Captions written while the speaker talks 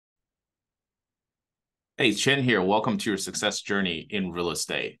Hey, Chen here. Welcome to your success journey in real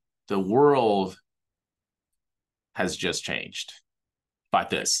estate. The world has just changed by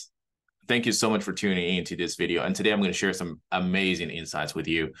this. Thank you so much for tuning into this video. And today I'm going to share some amazing insights with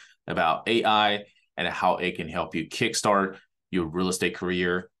you about AI and how it can help you kickstart your real estate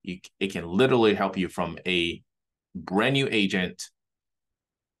career. It can literally help you from a brand new agent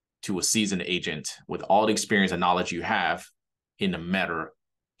to a seasoned agent with all the experience and knowledge you have in a matter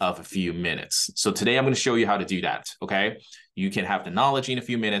of a few minutes. So today I'm going to show you how to do that. Okay. You can have the knowledge in a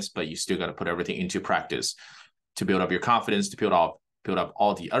few minutes, but you still got to put everything into practice to build up your confidence, to build up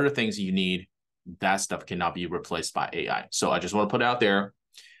all the other things you need. That stuff cannot be replaced by AI. So I just want to put it out there.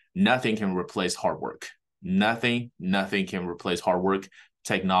 Nothing can replace hard work. Nothing can replace hard work.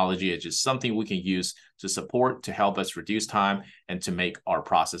 Technology is just something we can use to support, to help us reduce time, and to make our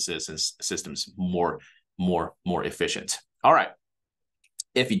processes and systems more efficient. All right.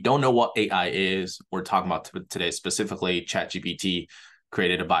 If you don't know what AI is, we're talking about today specifically ChatGPT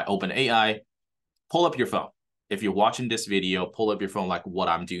created by OpenAI. Pull up your phone. If you're watching this video, pull up your phone like what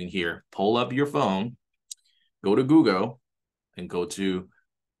I'm doing here. Pull up your phone, go to Google, and go to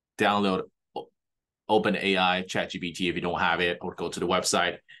download OpenAI ChatGPT if you don't have it, or go to the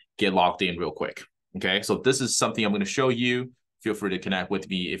website, get logged in real quick. Okay, so this is something I'm going to show you. Feel free to connect with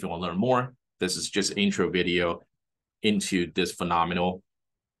me if you want to learn more. This is just an intro video into this phenomenal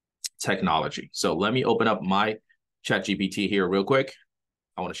technology. So let me open up my ChatGPT here real quick.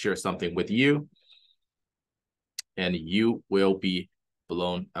 I want to share something with you, and you will be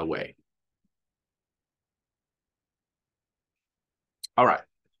blown away. All right.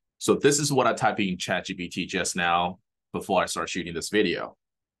 So this is what I typed in ChatGPT just now before I start shooting this video.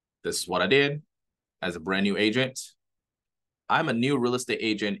 This is what I did as a brand new agent. I'm a new real estate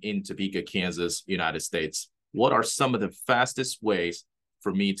agent in Topeka, Kansas, United States. What are some of the fastest ways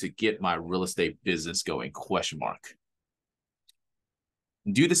for me to get my real estate business going? ?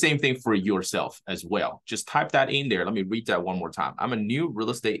 Do the same thing for yourself as well. Just type that in there. Let me read that one more time. I'm a new real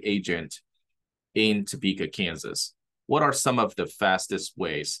estate agent in Topeka, Kansas. What are some of the fastest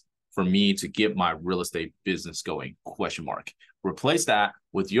ways for me to get my real estate business going ? Replace that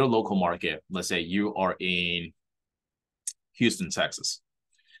with your local market. Let's say you are in Houston, Texas.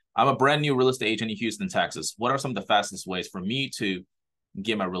 I'm a brand new real estate agent in Houston, Texas. What are some of the fastest ways for me to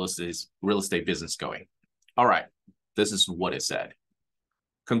get my real estate business going? All right, this is what it said.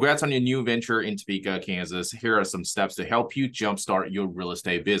 Congrats on your new venture in Topeka, Kansas. Here are some steps to help you jumpstart your real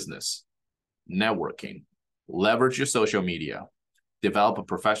estate business. Networking. Leverage your social media. Develop a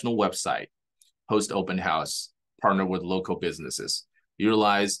professional website. Host open house. Partner with local businesses.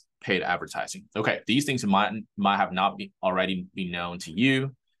 Utilize paid advertising. Okay, these things might have not already been known to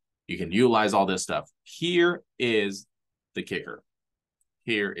you. You can utilize all this stuff. Here is the kicker.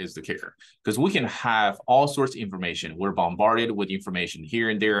 Here is the kicker. Because we can have all sorts of information. We're bombarded with information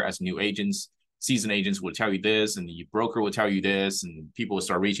here and there as new agents. Seasoned agents will tell you this, and the broker will tell you this, and people will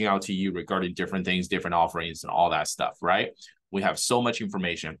start reaching out to you regarding different things, different offerings, and all that stuff, right? We have so much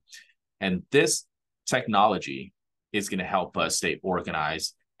information. And this technology is going to help us stay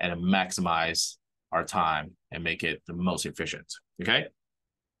organized and maximize our time and make it the most efficient, okay?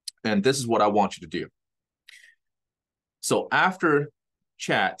 And this is what I want you to do. So after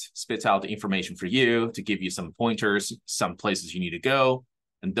Chat spits out the information for you to give you some pointers, some places you need to go,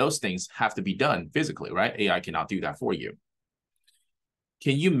 and those things have to be done physically, right? AI cannot do that for you.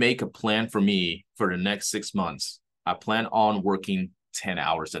 Can you make a plan for me for the next 6 months? I plan on working 10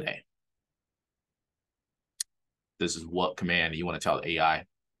 hours a day. This is what command you want to tell the AI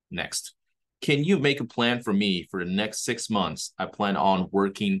next. Can you make a plan for me for the next 6 months? I plan on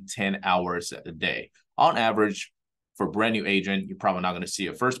working 10 hours a day. On average, for a brand new agent, you're probably not going to see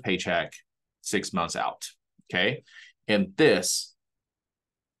a first paycheck 6 months out, okay? And this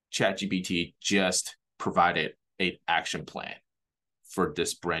ChatGPT just provided an action plan for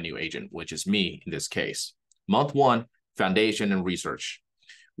this brand new agent, which is me in this case. Month 1, foundation and research.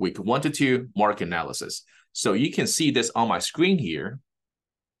 Week 1 to 2, market analysis. So you can see this on my screen here.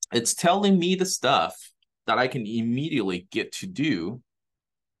 It's telling me the stuff that I can immediately get to do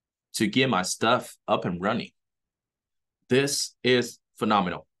to get my stuff up and running. This is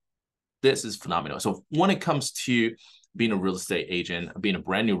phenomenal. This is phenomenal. So when it comes to being a real estate agent, being a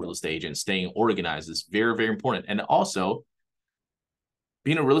brand new real estate agent, staying organized is very, very important. And also,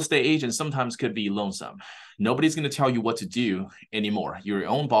 being a real estate agent sometimes could be lonesome. Nobody's going to tell you what to do anymore. You're your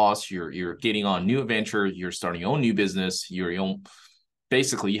own boss. You're getting on a new adventure. You're starting your own new business. You're your own.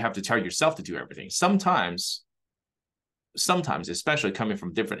 Basically, you have to tell yourself to do everything. Sometimes, especially coming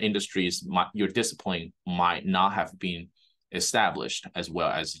from different industries, your discipline might not have been established as well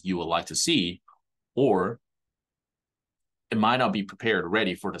as you would like to see, or it might not be prepared,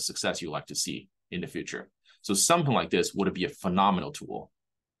 ready for the success you like to see in the future. So something like this would be a phenomenal tool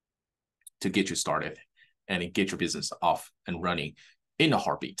to get you started and get your business off and running in a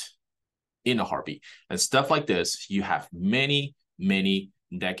heartbeat. And stuff like this, you have many, many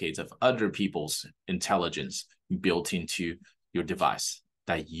decades of other people's intelligence built into your device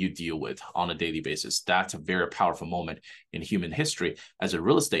that you deal with on a daily basis. That's a very powerful moment in human history. As a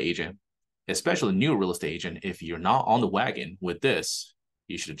real estate agent, especially a new real estate agent, if you're not on the wagon with this,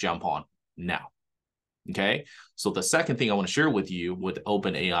 you should jump on now. Okay. So the second thing I want to share with you with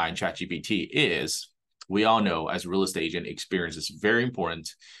OpenAI and ChatGPT is, we all know as a real estate agent, experience is very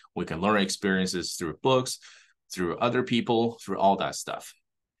important. We can learn experiences through books, through other people, through all that stuff.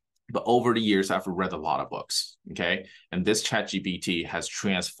 But over the years, I've read a lot of books, okay? And this ChatGPT has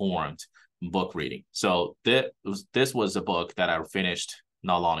transformed book reading. So this was a book that I finished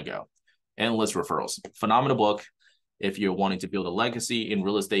not long ago. Endless Referrals. Phenomenal book. If you're wanting to build a legacy in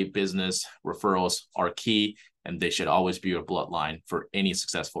real estate business, referrals are key, and they should always be your bloodline for any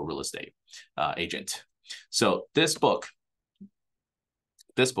successful real estate agent. So this book,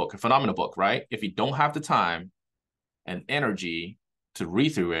 a phenomenal book, right? If you don't have the time and energy to read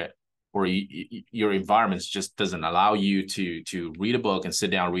through it, or your environment just doesn't allow you to read a book and sit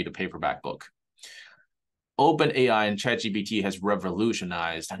down and read a paperback book, OpenAI and ChatGPT has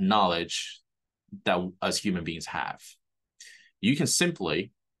revolutionized knowledge that us human beings have. You can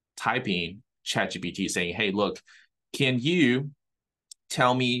simply type in ChatGPT saying, hey, look, can you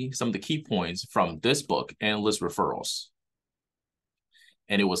tell me some of the key points from this book, Endless Referrals?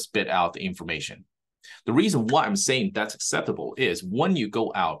 And it will spit out the information. The reason why I'm saying that's acceptable is when you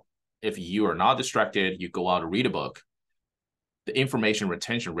go out, if you are not distracted, you go out and read a book, the information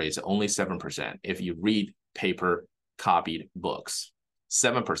retention rate is only 7%. If you read paper copied books,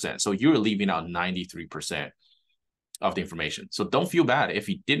 7%. So you're leaving out 93% of the information. So don't feel bad if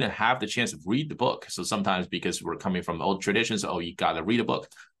you didn't have the chance to read the book. So sometimes because we're coming from old traditions, oh, you got to read a book.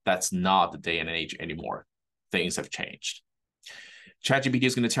 That's not the day and age anymore. Things have changed. ChatGPT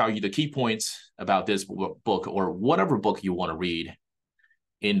is going to tell you the key points about this book or whatever book you want to read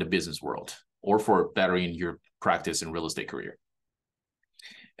in the business world or for bettering your practice and real estate career.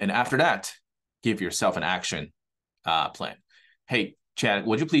 And after that, give yourself an action plan. Hey, Chad,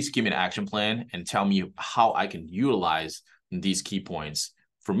 would you please give me an action plan and tell me how I can utilize these key points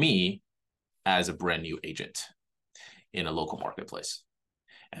for me as a brand new agent in a local marketplace?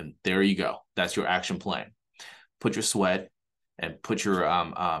 And there you go. That's your action plan. Put your sweat and put your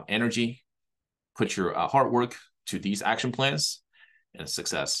energy, put your hard work to these action plans, and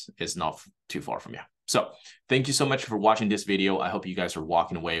success is not too far from you. So thank you so much for watching this video. I hope you guys are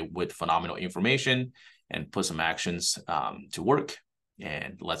walking away with phenomenal information and put some actions to work.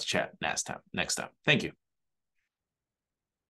 And let's chat next time. Thank you.